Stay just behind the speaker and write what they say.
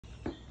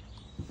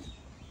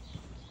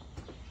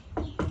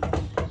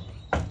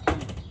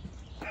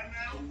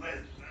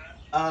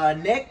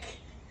Nick?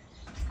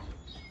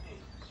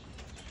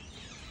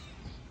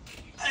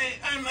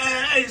 Hey,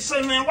 man, hey,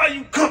 say, man, why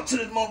you come to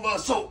this motherfucker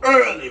so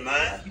early,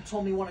 man? You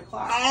told me 1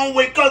 o'clock. I don't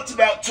wake up till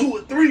about 2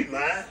 or 3,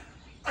 man.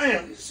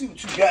 Damn, see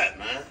what you got,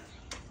 man.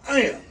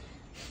 Damn.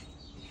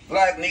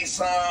 Black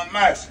Nissan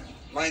Maxima,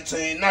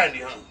 1990,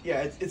 huh?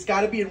 Yeah, it's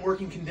got to be in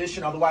working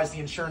condition, otherwise the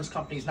insurance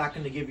company's not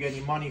going to give you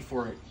any money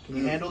for it. Can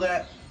you handle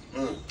that?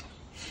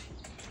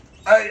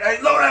 Hey,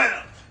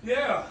 Lowdown.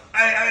 Yeah.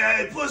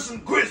 Hey, put some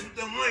grits with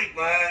them link,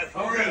 man.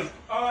 For real.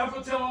 Oh, I have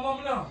to tell my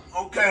mama now.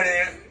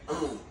 Okay,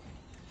 then.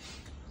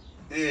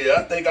 Yeah,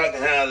 I think I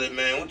can handle it,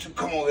 man. Why don't you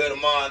come over here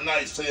tomorrow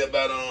night, say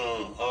about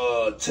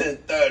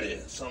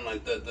 10:30, something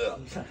like that there.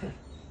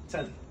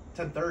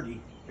 10:30.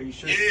 Are you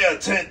sure? Yeah,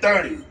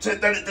 10:30.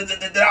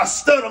 10:30. Did I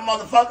stutter,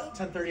 motherfucker?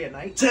 10:30 at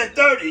night?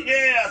 10:30.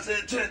 Yeah, I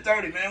said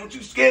 10:30, man. What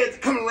you scared to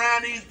come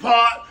around these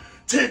parts?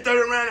 10:30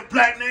 around the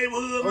black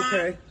neighborhood, man?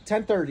 Okay,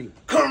 10:30.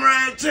 Come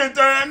around 10:30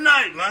 at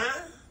night,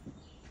 man.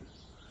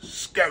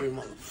 Scary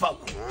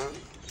motherfucker, man.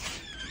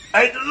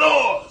 Hey,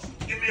 Dolores,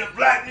 give me a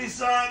black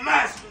Nissan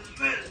Maxima.